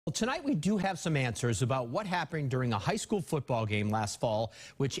Well, tonight we do have some answers about what happened during a high school football game last fall,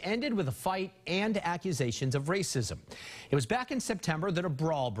 which ended with a fight and accusations of racism. It was back in September that a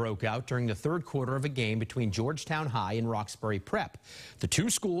brawl broke out during the third quarter of a game between Georgetown High and Roxbury Prep. The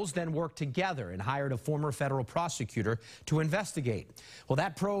two schools then worked together and hired a former federal prosecutor to investigate. Well,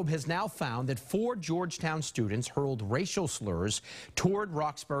 that probe has now found that 4 Georgetown students hurled racial slurs toward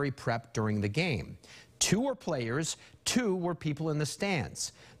Roxbury Prep during the game. 2 were players, 2 were people in the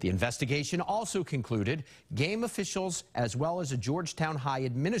stands. The investigation also concluded game officials, as well as a Georgetown High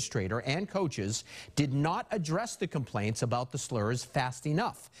administrator and coaches, did not address the complaints about the slurs fast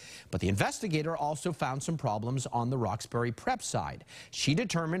enough. But the investigator also found some problems on the Roxbury Prep side. She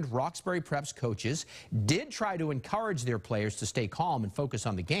determined Roxbury Prep's coaches did try to encourage their players to stay calm and focus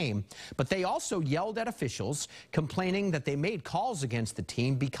on the game, but they also yelled at officials, complaining that they made calls against the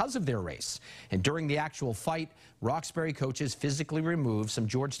team because of their race. And during the actual fight, Roxbury coaches physically removed some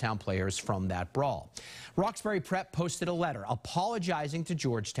Georgetown players from that brawl. Roxbury Prep posted a letter apologizing to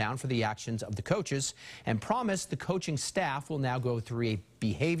Georgetown for the actions of the coaches and promised the coaching staff will now go through a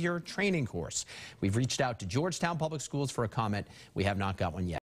behavior training course. We've reached out to Georgetown Public Schools for a comment. We have not got one yet.